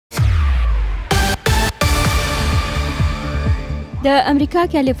د امریکا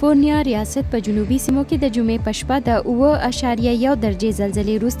کالیفورنیا ریاست په جنوبي سیمو کې د جمعې په شپه د 7.1 درجې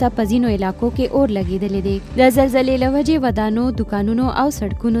زلزلې وروسته په ځینو علاقو کې اور لګېدلی دی. د زلزلې له وجې ودانو، دوکانونو او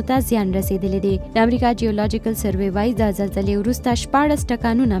سړکونو ته زیان رسېدلی دی. د امریکا جیولوجیکل سروې وایي د زلزلې وروسته 14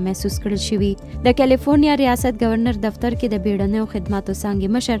 ټکانونه محسوس کړل شوي. د کالیفورنیا ریاست ګورنر دفتر کې د بیړنیو خدماتو څانګې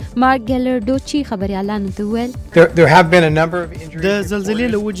مشر مارک ګیلرډوچي خبریالانو ته وویل د زلزلې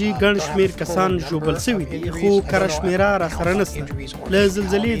له وجې ګڼ شمېر کسان ژوبل شوي دي، خو کره شمېره راسره نشته. له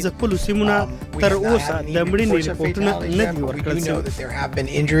زلزلې ځپلو سیمونه تر اوسه د مړینې رپورټونه نه دي ورکړل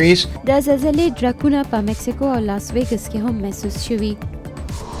شوي. د زلزلې ډرکونه په مکسیکو او لاس ویګس کې هم محسوس شوي.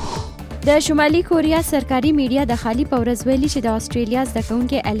 د شمالي کوریا سرکاري میډیا د خالي په ورځ ویلي چې د استرالیا زده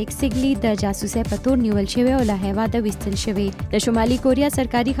کوونکی الیکس سیګلی د جاسوسۍ په تور نیول شوی او له هیواده ویستل شوی. د شمالي کوریا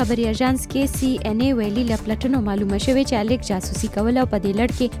سرکاري خبري اژانس KCNA ویلي له پلټنو معلومه شوې چې الیکس جاسوسي کول او په دې لړ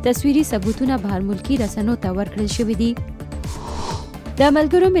کې تصویري ثبوتونه بهر ملکي رسنیو ته ورکړل شوي دي. د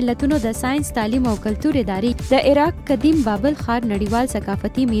ملګرو ملتونو د ساينس، تعلیم او کلتور ادارې د عراق قدیم بابل ښار نړیوال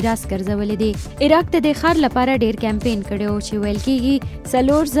ثقافتي میراث ګرځولی دی. عراق ته د ښار لپاره ډیر کمپین کړی و چې ویل کېږي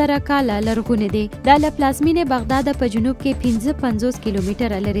 4000 کاله لرغونی دی. دا له پلازمینې بغداد په جنوب کې 55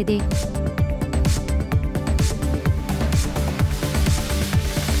 کیلومتره لرې دی.